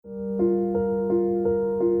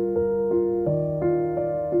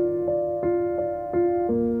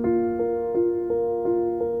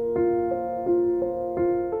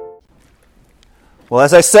Well,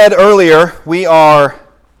 as I said earlier, we are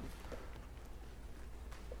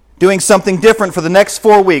doing something different for the next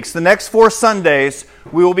 4 weeks. The next 4 Sundays,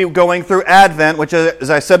 we will be going through Advent, which, as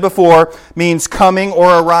I said before, means coming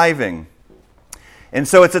or arriving. And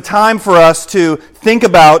so it's a time for us to think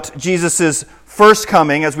about Jesus' first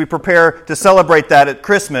coming as we prepare to celebrate that at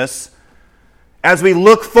Christmas, as we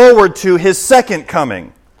look forward to His second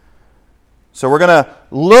coming. So we're going to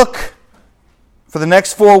look for the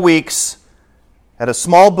next 4 weeks at a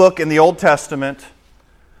small book in the Old Testament,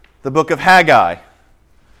 the book of Haggai.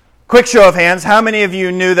 Quick show of hands, how many of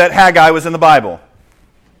you knew that Haggai was in the Bible?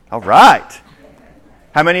 All right.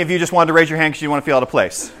 How many of you just wanted to raise your hand because you want to feel out of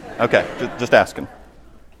place? Okay, just asking.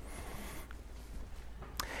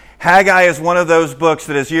 Haggai is one of those books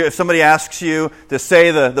that if somebody asks you to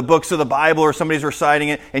say the books of the Bible or somebody's reciting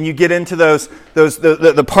it, and you get into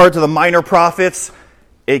the parts of the minor prophets,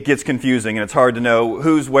 it gets confusing and it's hard to know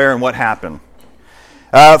who's where and what happened.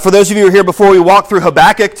 For those of you who were here before, we walked through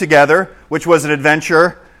Habakkuk together, which was an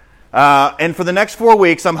adventure. And for the next 4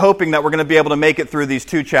 weeks, I'm hoping that we're going to be able to make it through these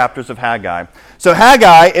 2 chapters of Haggai. So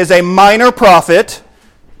Haggai is a minor prophet.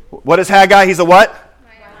 What is Haggai? He's a what?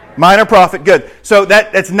 Minor prophet. Good. So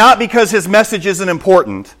that's not because his message isn't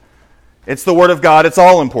important. It's the Word of God. It's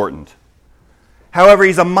all important. However,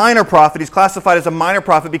 he's a minor prophet. He's classified as a minor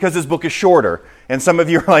prophet because his book is shorter. And some of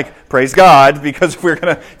you are like, praise God, because if you're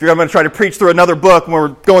going to try to preach through another book when we're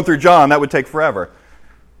going through John, that would take forever.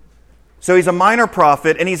 So he's a minor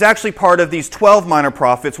prophet, and he's actually part of these 12 minor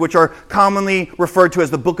prophets, which are commonly referred to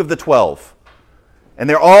as the Book of the 12. And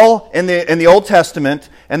they're all in the Old Testament,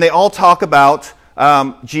 and they all talk about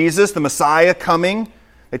Jesus, the Messiah, coming.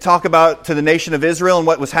 They talk about to the nation of Israel and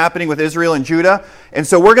what was happening with Israel and Judah. And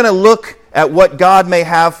so we're going to look at what God may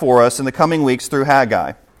have for us in the coming weeks through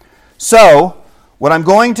Haggai. So what I'm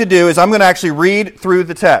going to do is I'm going to actually read through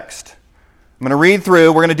the text. I'm going to read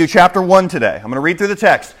through. We're going to do chapter 1 today. I'm going to read through the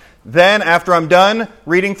text. Then, after I'm done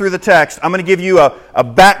reading through the text, I'm going to give you a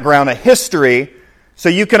background, a history, so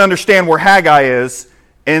you can understand where Haggai is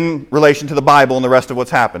in relation to the Bible and the rest of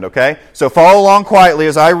what's happened, okay? So follow along quietly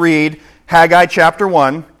as I read Haggai chapter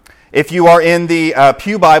 1. If you are in the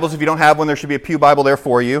Pew Bibles, if you don't have one, there should be a Pew Bible there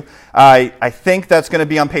for you. I think that's going to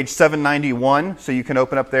be on page 791, so you can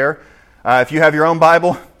open up there. If you have your own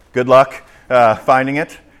Bible, good luck finding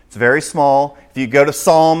it. It's very small. If you go to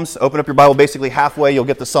Psalms, open up your Bible basically halfway, you'll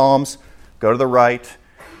get the Psalms. Go to the right.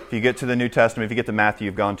 If you get to the New Testament, if you get to Matthew,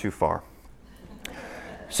 you've gone too far.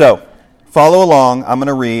 So, follow along. I'm going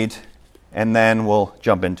to read, and then we'll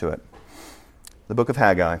jump into it. The book of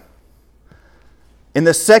Haggai. In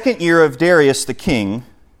the 2nd year of Darius the king,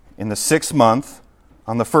 in the 6th month,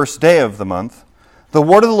 on the 1st day of the month, the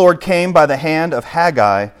word of the Lord came by the hand of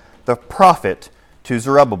Haggai the prophet to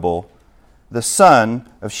Zerubbabel, the son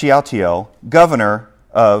of Shealtiel, governor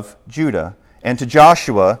of Judah, and to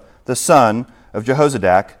Joshua, the son of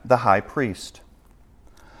Jehozadak, the high priest.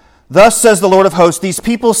 Thus says the Lord of hosts, these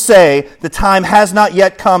people say, the time has not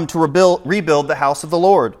yet come to rebuild the house of the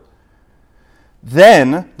Lord.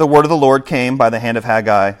 Then the word of the Lord came by the hand of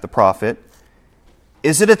Haggai the prophet.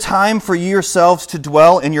 Is it a time for you yourselves to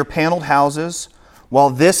dwell in your paneled houses, while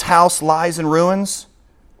this house lies in ruins?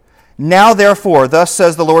 Now therefore, thus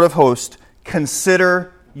says the Lord of hosts,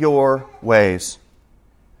 consider your ways.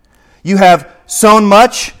 You have sown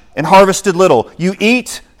much and harvested little. You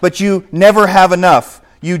eat, but you never have enough.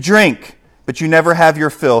 You drink, but you never have your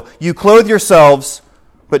fill. You clothe yourselves,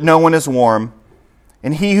 but no one is warm.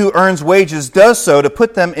 And he who earns wages does so to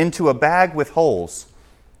put them into a bag with holes.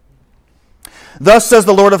 Thus says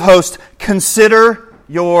the Lord of hosts, consider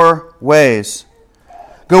your ways.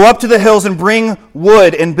 Go up to the hills and bring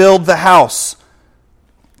wood and build the house,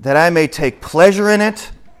 that I may take pleasure in it,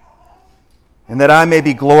 and that I may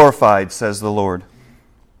be glorified, says the Lord.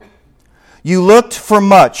 You looked for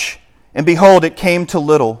much, and behold, it came to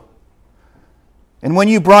little. And when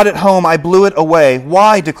you brought it home, I blew it away.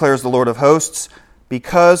 Why, declares the Lord of hosts?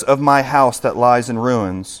 Because of my house that lies in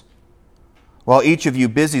ruins, while each of you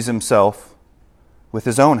busies himself with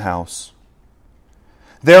his own house.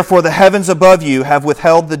 Therefore the heavens above you have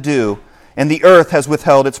withheld the dew, and the earth has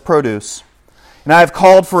withheld its produce. And I have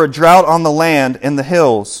called for a drought on the land and the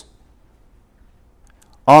hills,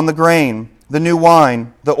 on the grain, the new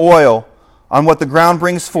wine, the oil, on what the ground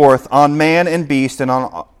brings forth, on man and beast, and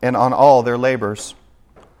on all their labors.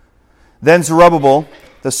 Then Zerubbabel,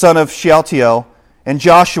 the son of Shealtiel, and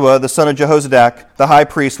Joshua, the son of Jehozadak, the high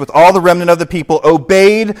priest, with all the remnant of the people,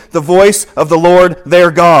 obeyed the voice of the Lord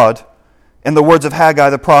their God, and the words of Haggai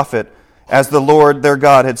the prophet, as the Lord their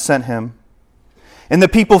God had sent him. And the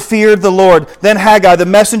people feared the Lord. Then Haggai, the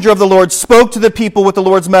messenger of the Lord, spoke to the people with the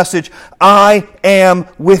Lord's message. I am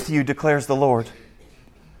with you, declares the Lord.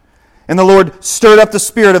 And the Lord stirred up the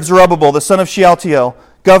spirit of Zerubbabel, the son of Shealtiel,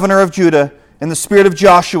 governor of Judah, and the spirit of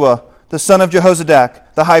Joshua, the son of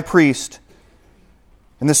Jehozadak, the high priest,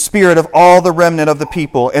 and the spirit of all the remnant of the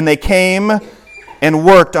people. And they came and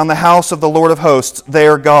worked on the house of the Lord of hosts,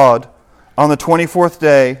 their God, on the 24th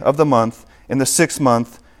day of the month, in the 6th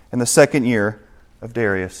month, in the 2nd year of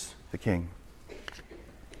Darius the king.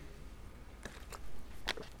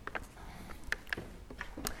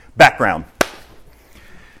 Background.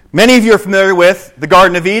 Many of you are familiar with the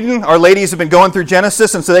Garden of Eden. Our ladies have been going through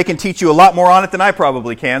Genesis, and so they can teach you a lot more on it than I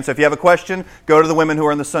probably can. So if you have a question, go to the women who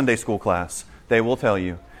are in the Sunday school class. They will tell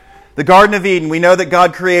you. The Garden of Eden, we know that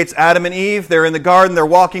God creates Adam and Eve. They're in the garden, they're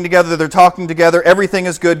walking together, they're talking together. Everything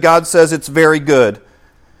is good. God says it's very good.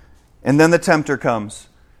 And then the tempter comes.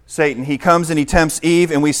 Satan, he comes and he tempts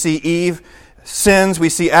Eve, and we see Eve sins. We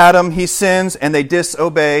see Adam, he sins, and they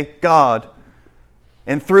disobey God.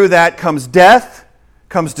 And through that comes death,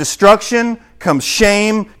 comes destruction, comes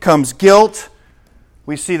shame, comes guilt.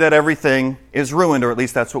 We see that everything is ruined, or at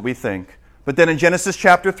least that's what we think. But then in Genesis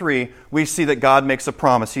chapter 3, we see that God makes a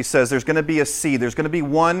promise. He says there's going to be a seed. There's going to be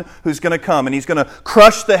one who's going to come, and he's going to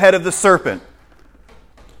crush the head of the serpent,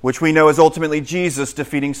 which we know is ultimately Jesus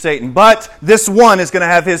defeating Satan. But this one is going to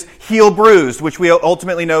have his heel bruised, which we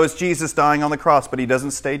ultimately know is Jesus dying on the cross, but he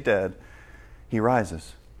doesn't stay dead. He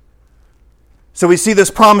rises. So we see this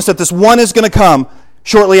promise that this one is going to come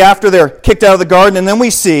shortly after they're kicked out of the garden, and then we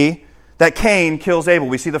see that Cain kills Abel.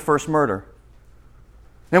 We see the first murder.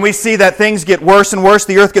 Then we see that things get worse and worse.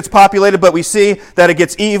 The earth gets populated, but we see that it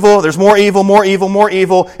gets evil. There's more evil, more evil, more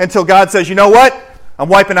evil, until God says, you know what? I'm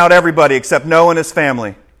wiping out everybody except Noah and his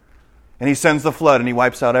family. And he sends the flood and he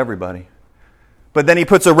wipes out everybody. But then he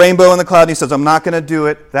puts a rainbow in the cloud and he says, I'm not going to do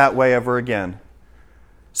it that way ever again.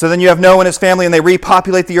 So then you have Noah and his family and they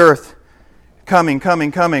repopulate the earth. Coming,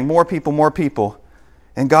 more people, more people.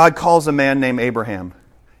 And God calls a man named Abraham.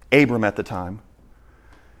 Abram at the time.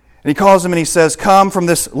 And he calls him and he says, come from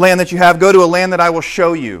this land that you have, go to a land that I will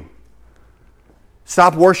show you.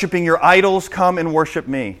 Stop worshiping your idols, come and worship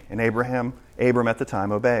me. And Abram at the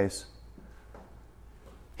time obeys.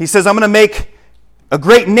 He says, I'm going to make a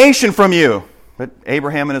great nation from you. But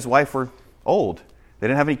Abraham and his wife were old. They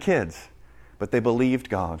didn't have any kids. But they believed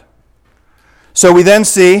God. So we then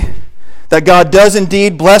see that God does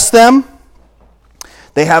indeed bless them.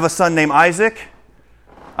 They have a son named Isaac.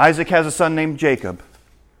 Isaac has a son named Jacob.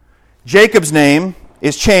 Jacob's name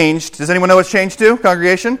is changed. Does anyone know what it's changed to,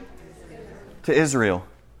 congregation? To Israel.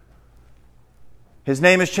 His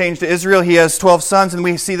name is changed to Israel. He has 12 sons, and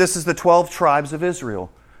we see this as the 12 tribes of Israel.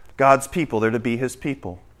 God's people. They're to be his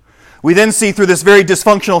people. We then see through this very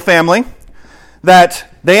dysfunctional family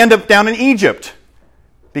that they end up down in Egypt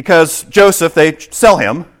because Joseph, they sell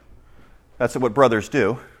him. That's what brothers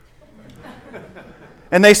do.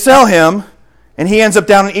 And they sell him, and he ends up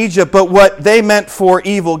down in Egypt. But what they meant for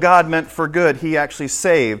evil, God meant for good. He actually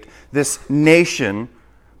saved this nation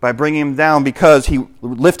by bringing him down because he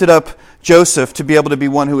lifted up Joseph to be able to be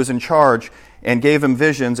one who was in charge and gave him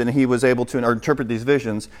visions, and he was able to interpret these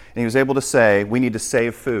visions, and he was able to say, we need to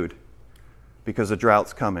save food because the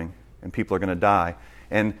drought's coming and people are going to die.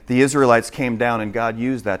 And the Israelites came down, and God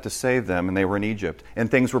used that to save them, and they were in Egypt.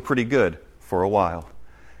 And things were pretty good for a while.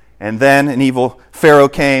 And then an evil Pharaoh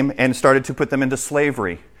came and started to put them into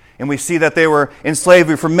slavery. And we see that they were in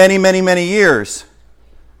slavery for many, many, many years.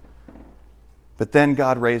 But then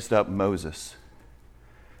God raised up Moses.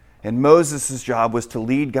 And Moses' job was to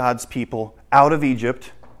lead God's people out of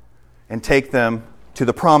Egypt and take them to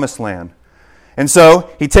the promised land. And so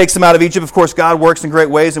he takes them out of Egypt. Of course, God works in great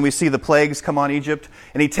ways, and we see the plagues come on Egypt.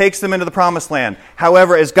 And he takes them into the promised land.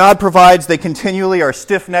 However, as God provides, they continually are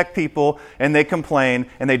stiff-necked people, and they complain,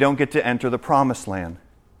 and they don't get to enter the promised land.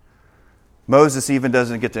 Moses even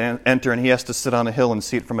doesn't get to enter, and he has to sit on a hill and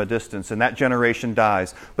see it from a distance, and that generation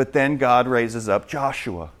dies. But then God raises up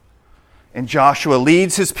Joshua. And Joshua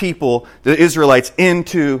leads his people, the Israelites,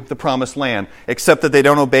 into the promised land, except that they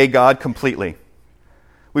don't obey God completely.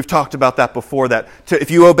 We've talked about that before, that if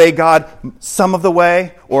you obey God some of the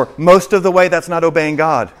way or most of the way, that's not obeying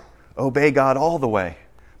God. Obey God all the way.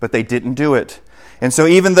 But they didn't do it. And so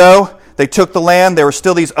even though they took the land, there were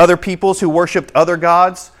still these other peoples who worshipped other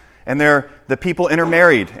gods, and the people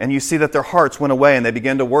intermarried, and you see that their hearts went away and they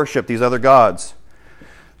began to worship these other gods.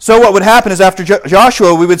 So what would happen is after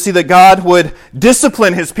Joshua, we would see that God would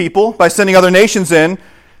discipline his people by sending other nations in,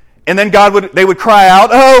 and then they would cry out,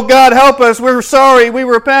 oh, God, help us, we're sorry, we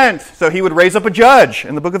repent. So he would raise up a judge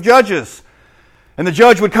in the book of Judges. And the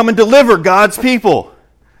judge would come and deliver God's people.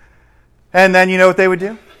 And then you know what they would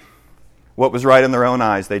do? What was right in their own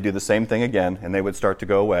eyes, they'd do the same thing again, and they would start to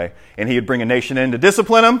go away. And he would bring a nation in to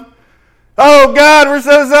discipline them. Oh, God, we're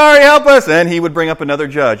so sorry, help us. And he would bring up another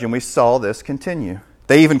judge, and we saw this continue.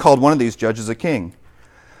 They even called one of these judges a king.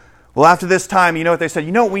 Well, after this time, you know what they said?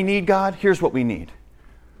 You know what we need, God? Here's what we need.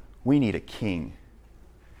 We need a king.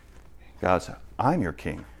 God said, I'm your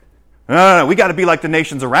king. No, we got to be like the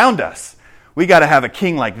nations around us. We got to have a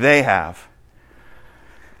king like they have.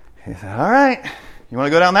 He said, all right, you want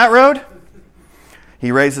to go down that road?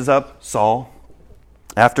 He raises up Saul.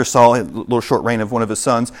 After Saul, a little short reign of one of his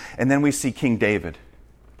sons. And then we see King David.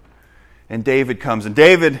 And David comes. And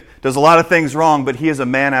David does a lot of things wrong, but he is a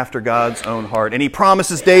man after God's own heart. And he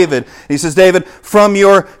promises David, he says, David, from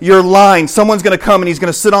your line, someone's going to come and he's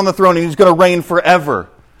going to sit on the throne and he's going to reign forever.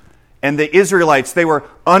 And the Israelites, it was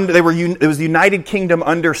the united kingdom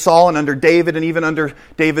under Saul and under David and even under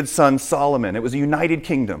David's son Solomon. It was a united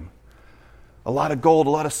kingdom. A lot of gold, a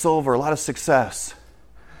lot of silver, a lot of success.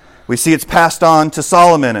 We see it's passed on to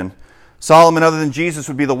Solomon, and Solomon, other than Jesus,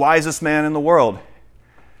 would be the wisest man in the world.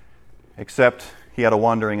 Except he had a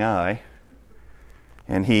wandering eye,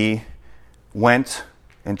 and he went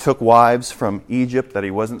and took wives from Egypt that he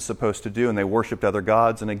wasn't supposed to do, and they worshipped other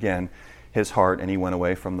gods, and again, his heart, and he went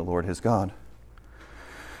away from the Lord his God.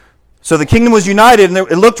 So the kingdom was united, and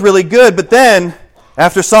it looked really good, but then,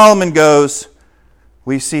 after Solomon goes,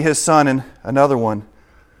 we see his son and another one.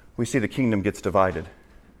 We see the kingdom gets divided.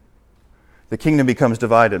 The kingdom becomes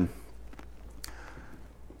divided.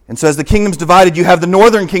 And so as the kingdom's divided, you have the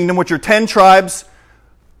northern kingdom, which are 10 tribes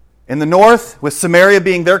in the north, with Samaria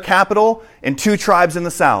being their capital, and 2 tribes in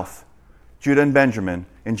the south, Judah and Benjamin.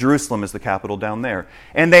 And Jerusalem is the capital down there.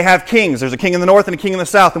 And they have kings. There's a king in the north and a king in the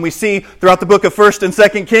south. And we see throughout the book of 1st and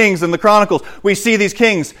 2nd Kings and the Chronicles, we see these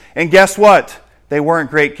kings. And guess what? They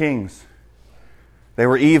weren't great kings. They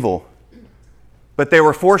were evil. But they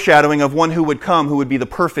were foreshadowing of one who would come, who would be the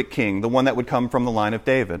perfect king, the one that would come from the line of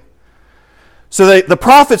David. So the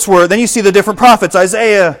prophets were, then you see the different prophets,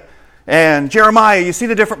 Isaiah and Jeremiah. You see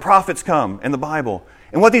the different prophets come in the Bible.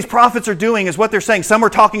 And what these prophets are doing is what they're saying. Some are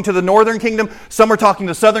talking to the northern kingdom, some are talking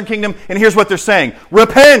to the southern kingdom, and here's what they're saying.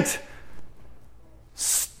 Repent!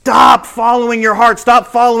 Stop following your heart. Stop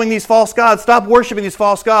following these false gods. Stop worshiping these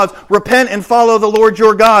false gods. Repent and follow the Lord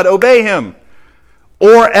your God. Obey Him.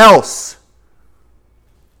 Or else.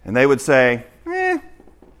 And they would say, we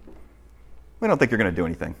don't think you're going to do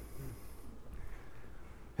anything.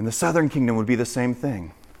 And the southern kingdom would be the same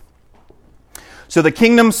thing. So the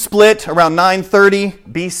kingdom split around 930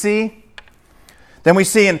 BC. Then we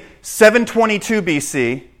see in 722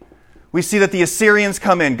 BC, we see that the Assyrians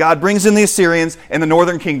come in. God brings in the Assyrians, and the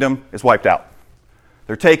northern kingdom is wiped out.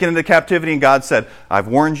 They're taken into captivity, and God said, I've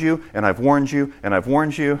warned you, and I've warned you, and I've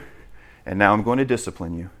warned you, and now I'm going to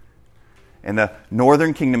discipline you. And the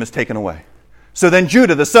northern kingdom is taken away. So then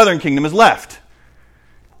Judah, the southern kingdom, is left.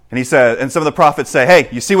 And he said, and some of the prophets say, hey,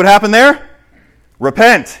 you see what happened there?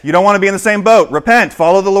 Repent. You don't want to be in the same boat. Repent.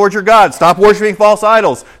 Follow the Lord your God. Stop worshiping false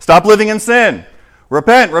idols. Stop living in sin.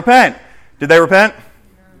 Repent, repent. Did they repent?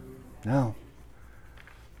 No.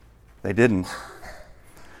 They didn't.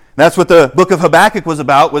 That's what the book of Habakkuk was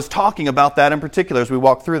about, was talking about that in particular as we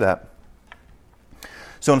walk through that.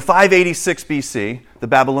 So in 586 BC, the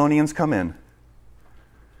Babylonians come in,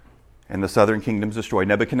 and the southern kingdom's destroyed.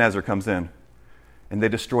 Nebuchadnezzar comes in, and they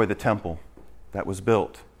destroy the temple that was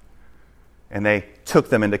built. And they took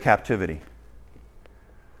them into captivity.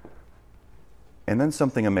 And then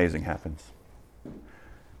something amazing happens.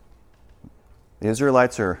 The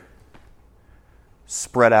Israelites are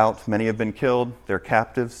spread out. Many have been killed. They're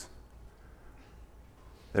captives.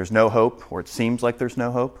 There's no hope, or it seems like there's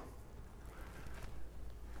no hope.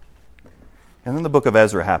 And then the book of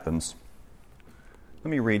Ezra happens.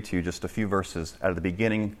 Let me read to you just a few verses out of the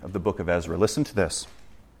beginning of the book of Ezra. Listen to this.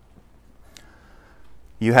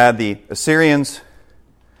 You had the Assyrians,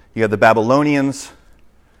 you had the Babylonians,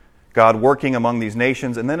 God working among these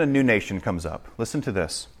nations, and then a new nation comes up. Listen to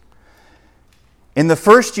this. In the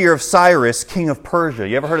first year of Cyrus, king of Persia,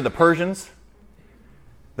 you ever heard of the Persians?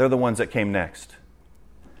 They're the ones that came next.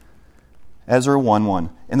 Ezra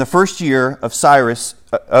 1:1. In the first year of Cyrus,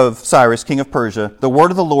 king of Persia, the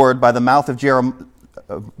word of the Lord by the mouth of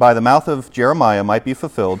Jeremiah might be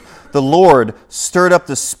fulfilled. The Lord stirred up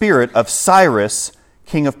the spirit of Cyrus,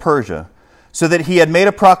 king of Persia, so that he had made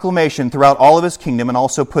a proclamation throughout all of his kingdom and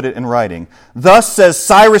also put it in writing. Thus says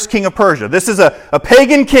Cyrus, king of Persia. This is a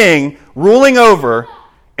pagan king ruling over,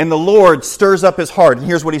 and the Lord stirs up his heart. And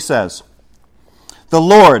here's what he says. the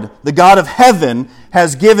Lord, the God of heaven,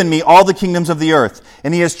 has given me all the kingdoms of the earth,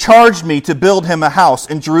 and he has charged me to build him a house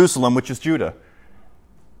in Jerusalem, which is Judah.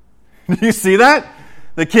 Do you see that?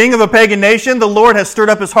 The king of a pagan nation, the Lord has stirred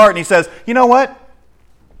up his heart, and he says, you know what?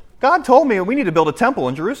 God told me we need to build a temple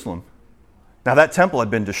in Jerusalem. Now that temple had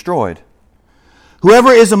been destroyed.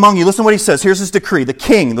 Whoever is among you, listen to what he says. Here's his decree. The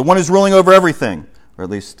king, the one who's ruling over everything, or at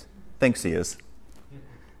least thinks he is.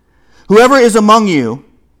 Whoever is among you,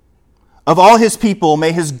 of all his people,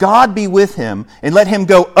 may his God be with him, and let him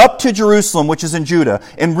go up to Jerusalem, which is in Judah,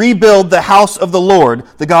 and rebuild the house of the Lord,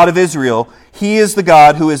 the God of Israel. He is the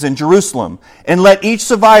God who is in Jerusalem. And let each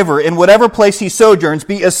survivor in whatever place he sojourns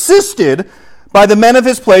be assisted by the men of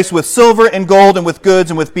his place with silver and gold and with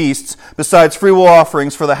goods and with beasts, besides freewill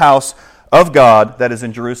offerings for the house of God that is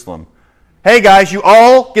in Jerusalem. Hey guys, you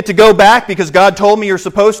all get to go back because God told me you're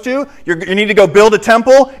supposed to. You need to go build a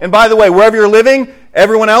temple. And by the way, wherever you're living,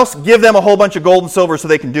 everyone else, give them a whole bunch of gold and silver so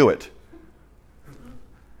they can do it.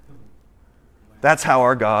 That's how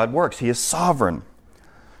our God works. He is sovereign.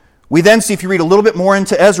 We then see, if you read a little bit more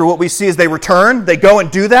into Ezra, what we see is they return, they go and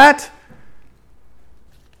do that,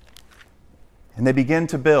 and they begin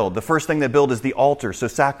to build. The first thing they build is the altar so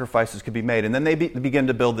sacrifices could be made. And then they begin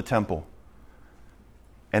to build the temple.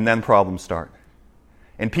 And then problems start.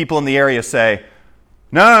 And people in the area say,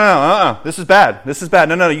 no, this is bad. This is bad.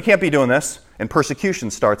 No, you can't be doing this. And persecution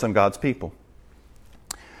starts on God's people.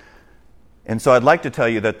 And so I'd like to tell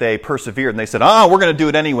you that they persevered and they said, we're going to do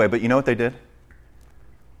it anyway. But you know what they did?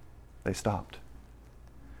 They stopped.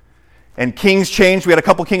 And kings changed. We had a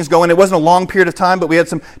couple kings go in. It wasn't a long period of time, but we had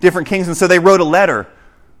some different kings. And so they wrote a letter.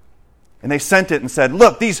 And they sent it and said,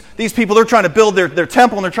 look, these people, they're trying to build their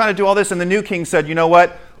temple and they're trying to do all this. And the new king said, you know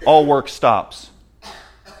what? All work stops.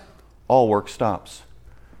 All work stops.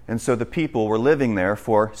 And so the people were living there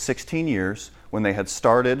for 16 years when they had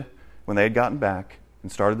gotten back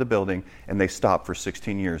and started the building, and they stopped for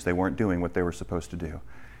 16 years. They weren't doing what they were supposed to do.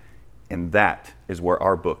 And that is where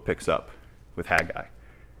our book picks up with Haggai.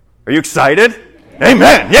 Are you excited?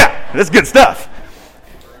 Amen. Yeah, that's good stuff.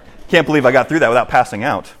 Can't believe I got through that without passing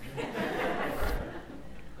out.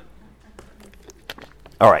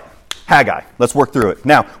 All right, Haggai. Let's work through it.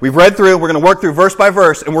 Now, we've read through, we're going to work through verse by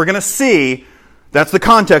verse, and we're going to see, that's the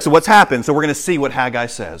context of what's happened, so we're going to see what Haggai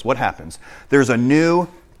says. What happens? There's a new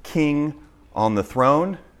king on the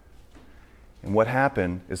throne, and what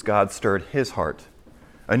happened is God stirred his heart.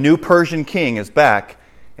 A new Persian king is back,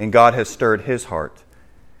 and God has stirred his heart.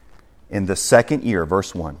 In the second year,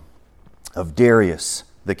 verse 1, of Darius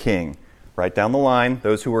the king, right down the line,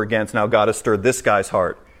 those who were against, now God has stirred this guy's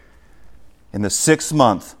heart. In the 6th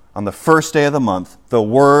month, on the first day of the month, the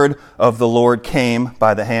word of the Lord came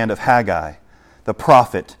by the hand of Haggai, the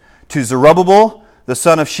prophet, to Zerubbabel, the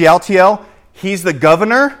son of Shealtiel. He's the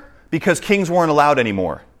governor because kings weren't allowed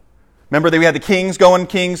anymore. Remember that we had the kings going,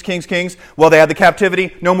 kings. Well, they had the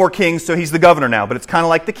captivity, no more kings, so he's the governor now. But it's kind of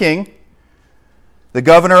like the king. The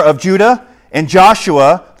governor of Judah, and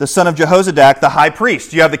Joshua, the son of Jehozadak, the high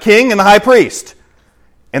priest. You have the king and the high priest.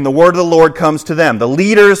 And the word of the Lord comes to them, the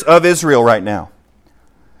leaders of Israel right now.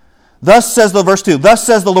 Thus says verse 2, thus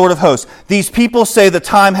says the Lord of hosts, these people say the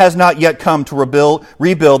time has not yet come to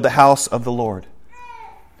rebuild the house of the Lord.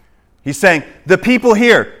 He's saying, the people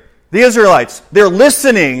here, the Israelites, they're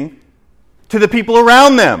listening to the people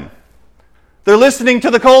around them. They're listening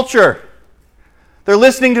to the culture. They're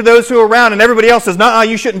listening to those who are around, and everybody else says, no,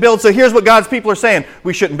 you shouldn't build. So here's what God's people are saying,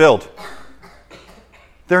 we shouldn't build.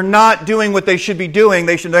 They're not doing what they should be doing.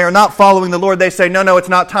 They are not following the Lord. They say, no, it's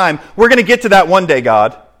not time. We're going to get to that one day,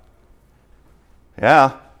 God.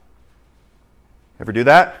 Yeah. Ever do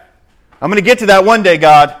that? I'm going to get to that one day,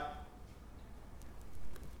 God.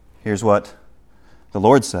 Here's what the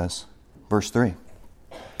Lord says. Verse 3.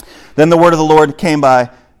 Then the word of the Lord came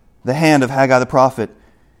by the hand of Haggai the prophet.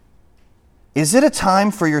 Is it a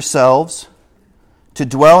time for yourselves to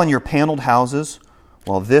dwell in your paneled houses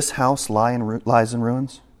while this house lies in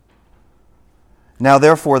ruins? Now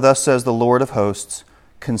therefore, thus says the Lord of hosts,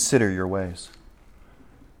 consider your ways.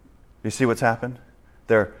 You see what's happened?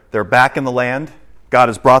 They're back in the land. God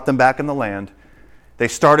has brought them back in the land. They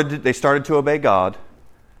started to obey God,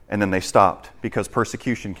 and then they stopped because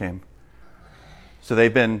persecution came. So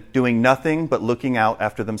they've been doing nothing but looking out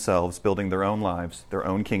after themselves, building their own lives, their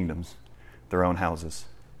own kingdoms, their own houses.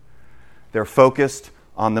 They're focused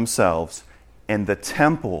on themselves. And the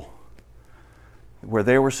temple where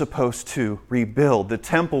they were supposed to rebuild, the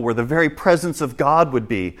temple where the very presence of God would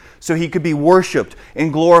be, so he could be worshipped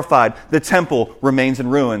and glorified, the temple remains in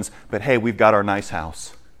ruins. But hey, we've got our nice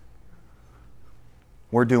house.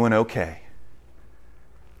 We're doing okay.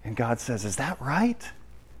 And God says, is that right?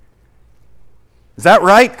 Is that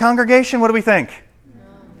right, congregation? What do we think?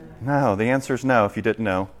 No, the answer is no. If you didn't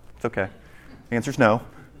know, it's okay. The answer is no.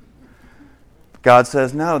 God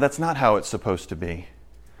says, no, that's not how it's supposed to be.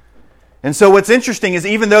 And so what's interesting is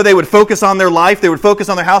even though they would focus on their life, they would focus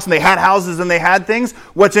on their house, and they had houses and they had things,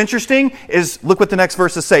 what's interesting is, look what the next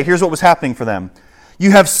verses say. Here's what was happening for them.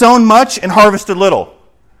 You have sown much and harvested little.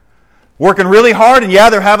 Working really hard, and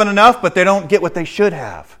yeah, they're having enough, but they don't get what they should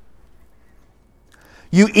have.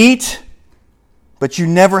 You eat, but you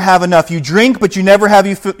never have enough. You drink, but you never have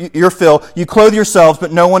your fill. You clothe yourselves,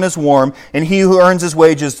 but no one is warm. And he who earns his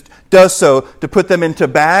wages does so to put them into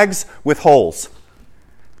bags with holes.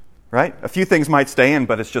 Right? A few things might stay in,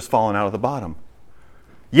 but it's just fallen out of the bottom.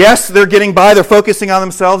 Yes, they're getting by. They're focusing on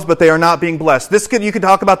themselves, but they are not being blessed. You could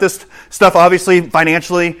talk about this stuff, obviously,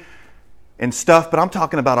 financially and stuff, but I'm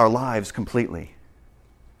talking about our lives completely.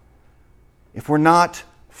 If we're not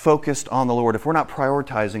focused on the Lord, if we're not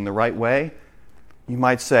prioritizing the right way, you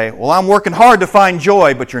might say, well, I'm working hard to find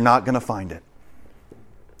joy, but you're not going to find it.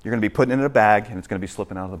 You're going to be putting it in a bag, and it's going to be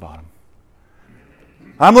slipping out of the bottom.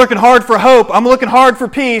 I'm looking hard for hope. I'm looking hard for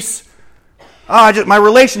peace. My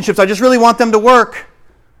relationships, I just really want them to work.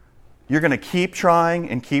 You're going to keep trying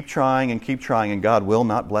and keep trying and keep trying, and God will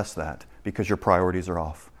not bless that because your priorities are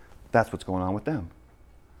off. That's what's going on with them.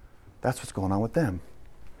 That's what's going on with them.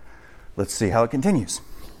 Let's see how it continues.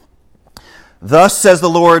 Thus says the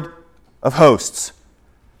Lord of hosts,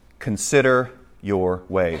 consider your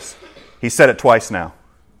ways. He said it twice now.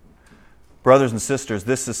 Brothers and sisters,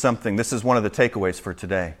 this is one of the takeaways for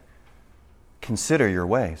today. Consider your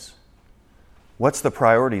ways. What's the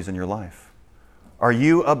priorities in your life? Are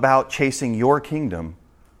you about chasing your kingdom,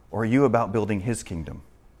 or are you about building His kingdom?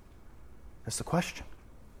 That's the question.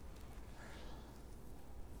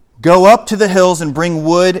 Go up to the hills and bring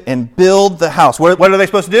wood and build the house. What are they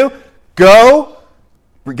supposed to do? Go,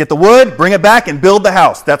 get the wood, bring it back, and build the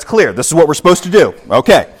house. That's clear. This is what we're supposed to do.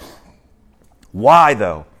 Okay. Why,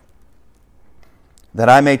 though? That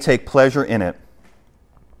I may take pleasure in it,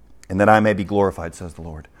 and that I may be glorified, says the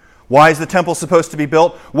Lord. Why is the temple supposed to be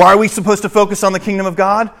built? Why are we supposed to focus on the kingdom of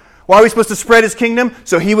God? Why are we supposed to spread His kingdom?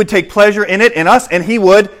 So He would take pleasure in it, in us, and He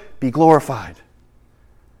would be glorified.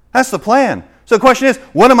 That's the plan. So the question is,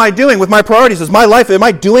 what am I doing with my priorities? Is my life, am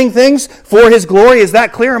I doing things for His glory? Is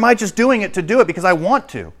that clear? Or am I just doing it to do it because I want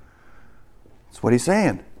to? That's what He's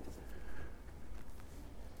saying.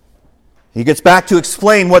 He gets back to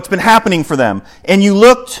explain what's been happening for them. And you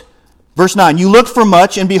looked, verse 9, you looked for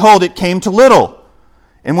much, and behold, it came to little.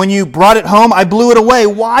 And when you brought it home, I blew it away.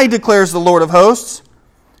 Why, declares the Lord of hosts?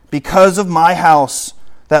 Because of my house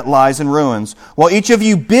that lies in ruins. While each of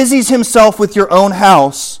you busies himself with your own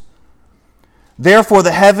house, therefore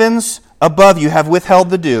the heavens above you have withheld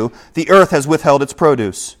the dew, the earth has withheld its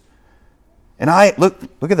produce. And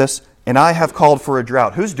look at this, and I have called for a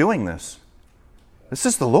drought. Who's doing this? This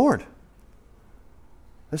is the Lord.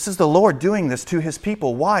 This is the Lord doing this to His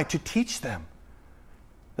people. Why? To teach them.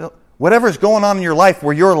 Whatever's going on in your life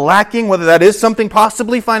where you're lacking, whether that is something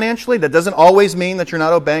possibly financially, that doesn't always mean that you're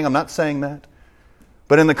not obeying. I'm not saying that.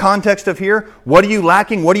 But in the context of here, what are you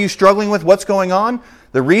lacking? What are you struggling with? What's going on?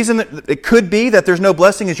 The reason that it could be that there's no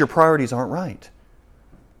blessing is your priorities aren't right.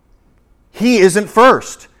 He isn't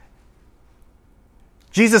first.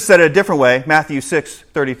 Jesus said it a different way, Matthew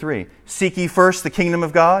 6:33. Seek ye first the kingdom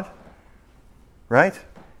of God. Right?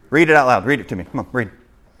 Read it out loud. Read it to me. Come on, read.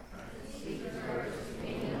 Seek first the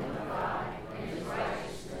kingdom of God and His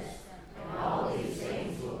righteousness, and all these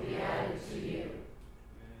things will be added to you.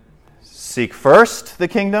 Seek first the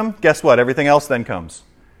kingdom. Guess what? Everything else then comes.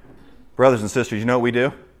 Brothers and sisters, you know what we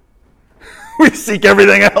do? We seek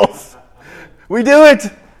everything else. We do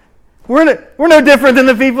it. We're no different than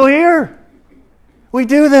the people here. We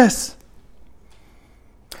do this.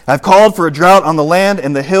 I've called for a drought on the land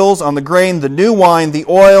and the hills, on the grain, the new wine, the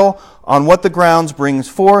oil, on what the grounds brings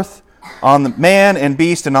forth, on the man and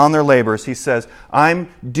beast and on their labors. He says,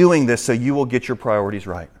 I'm doing this so you will get your priorities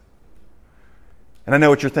right. And I know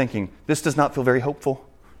what you're thinking. This does not feel very hopeful.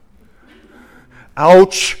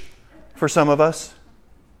 Ouch for some of us.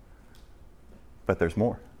 But there's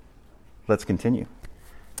more. Let's continue.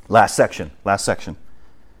 Last section.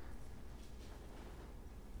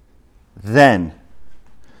 Then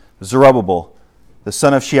Zerubbabel, the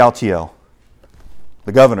son of Shealtiel,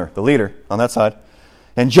 the governor, the leader on that side,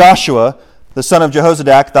 and Joshua, the son of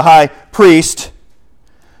Jehozadak, the high priest,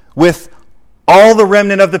 with all the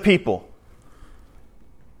remnant of the people.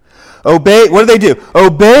 What do they do?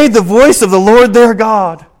 Obeyed the voice of the Lord their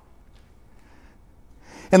God.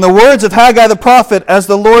 And the words of Haggai the prophet, as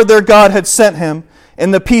the Lord their God had sent him,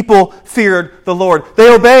 and the people feared the Lord.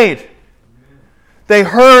 They obeyed. They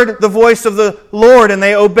heard the voice of the Lord and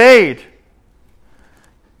they obeyed.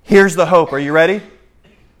 Here's the hope. Are you ready?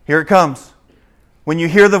 Here it comes. When you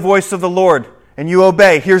hear the voice of the Lord and you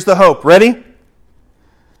obey, here's the hope. Ready?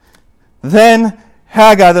 Then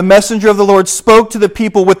Haggai, the messenger of the Lord, spoke to the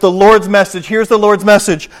people with the Lord's message. Here's the Lord's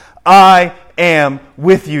message. I am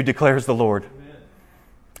with you, declares the Lord.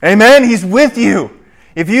 Amen? He's with you.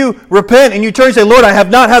 If you repent and you turn and say, Lord, I have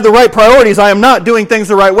not had the right priorities. I am not doing things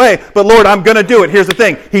the right way. But Lord, I'm going to do it. Here's the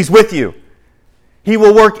thing. He's with you. He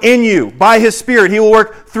will work in you by His Spirit. He will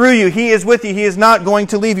work through you. He is with you. He is not going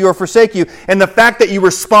to leave you or forsake you. And the fact that you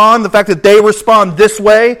respond, the fact that they respond this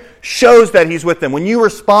way, shows that He's with them. When you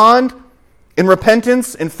respond in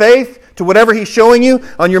repentance, in faith, to whatever He's showing you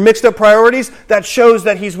on your mixed up priorities, that shows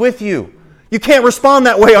that He's with you. You can't respond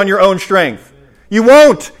that way on your own strength. You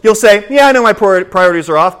won't. You'll say, yeah, I know my priorities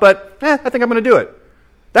are off, but I think I'm going to do it.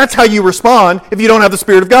 That's how you respond if you don't have the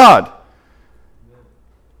Spirit of God.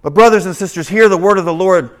 But brothers and sisters, hear the word of the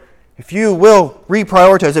Lord. If you will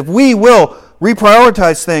reprioritize, if we will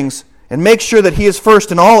reprioritize things and make sure that He is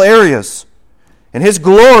first in all areas and His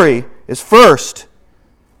glory is first,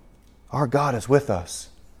 our God is with us.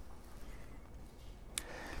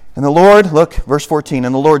 And the Lord, look, verse 14,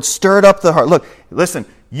 and the Lord stirred up the heart. Look, listen,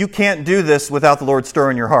 you can't do this without the Lord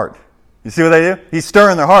stirring your heart. You see what they do? He's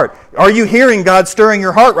stirring their heart. Are you hearing God stirring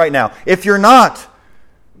your heart right now? If you're not,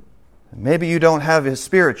 maybe you don't have His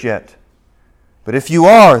Spirit yet. But if you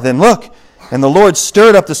are, then look. And the Lord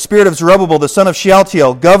stirred up the spirit of Zerubbabel, the son of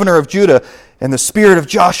Shealtiel, governor of Judah, and the spirit of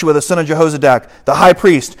Joshua, the son of Jehozadak, the high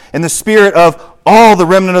priest, and the spirit of all the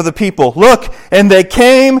remnant of the people. Look, and they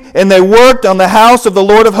came and they worked on the house of the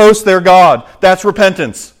Lord of hosts, their God. That's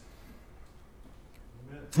repentance.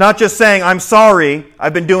 It's not just saying, I'm sorry,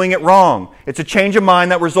 I've been doing it wrong. It's a change of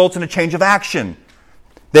mind that results in a change of action.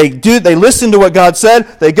 They listen to what God said,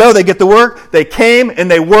 they go, they get the work, they came and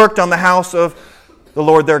they worked on the house of the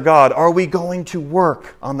Lord their God. Are we going to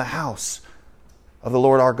work on the house of the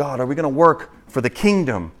Lord our God? Are we going to work for the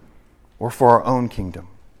kingdom or for our own kingdom?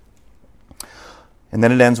 And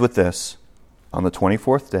then it ends with this. On the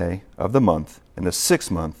 24th day of the month, in the 6th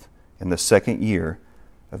month, in the 2nd year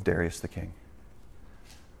of Darius the king.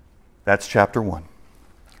 That's chapter 1.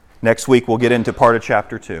 Next week we'll get into part of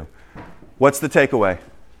chapter 2. What's the takeaway?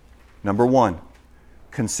 Number 1,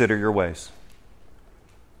 consider your ways.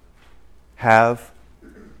 Have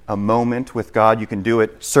a moment with God. You can do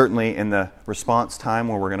it certainly in the response time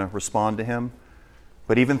where we're going to respond to Him.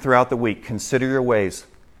 But even throughout the week, consider your ways.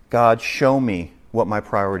 God, show me what my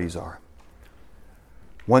priorities are.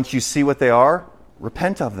 Once you see what they are,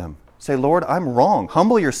 repent of them. Say, Lord, I'm wrong.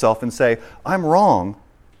 Humble yourself and say, I'm wrong,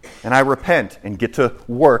 and I repent, and get to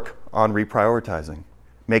work on reprioritizing.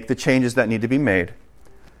 Make the changes that need to be made.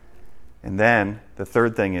 And then the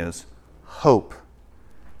third thing is hope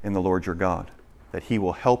in the Lord your God, that He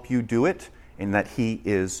will help you do it and that He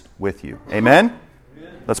is with you. Amen?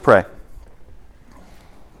 Amen. Let's pray.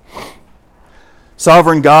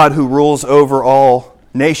 Sovereign God who rules over all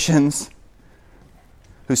nations,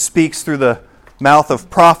 who speaks through the mouth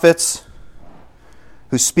of prophets,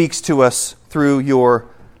 who speaks to us through your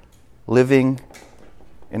living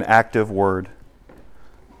and active word.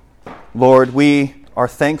 Lord, we are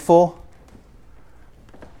thankful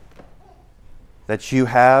that you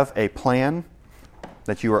have a plan,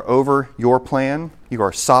 that you are over your plan, you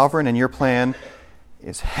are sovereign, and your plan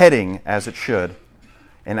is heading as it should.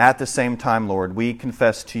 And at the same time, Lord, we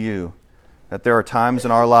confess to you that there are times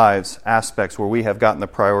in our lives, aspects where we have gotten the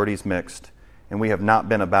priorities mixed, and we have not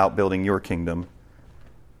been about building your kingdom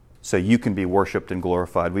so you can be worshipped and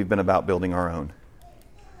glorified. We've been about building our own.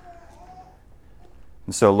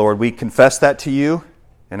 And so, Lord, we confess that to you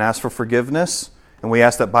and ask for forgiveness. And we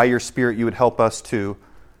ask that by your Spirit you would help us to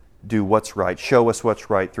do what's right. Show us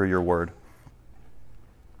what's right through your word.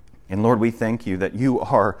 And Lord, we thank you that you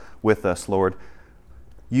are with us, Lord.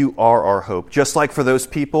 You are our hope. Just like for those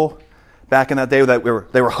people back in that day that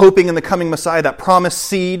they were hoping in the coming Messiah, that promised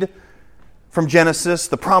seed from Genesis,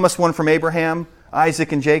 the promised one from Abraham,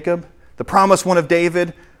 Isaac, and Jacob, the promised one of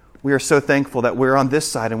David. We are so thankful that we're on this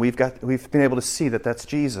side and we've been able to see that that's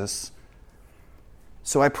Jesus.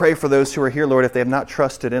 So I pray for those who are here, Lord, if they have not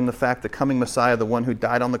trusted in the fact the coming Messiah, the one who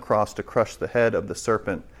died on the cross to crush the head of the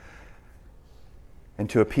serpent and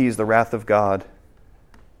to appease the wrath of God,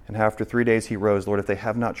 and after 3 days he rose, Lord, if they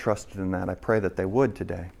have not trusted in that, I pray that they would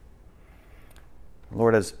today.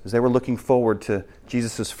 Lord, as they were looking forward to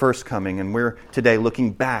Jesus' first coming, and we're today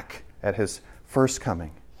looking back at His first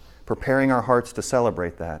coming, preparing our hearts to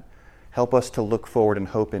celebrate that, help us to look forward and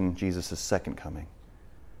hope in Jesus' second coming.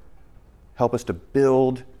 Help us to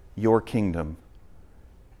build your kingdom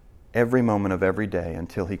every moment of every day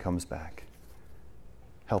until he comes back.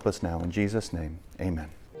 Help us now. In Jesus' name, amen.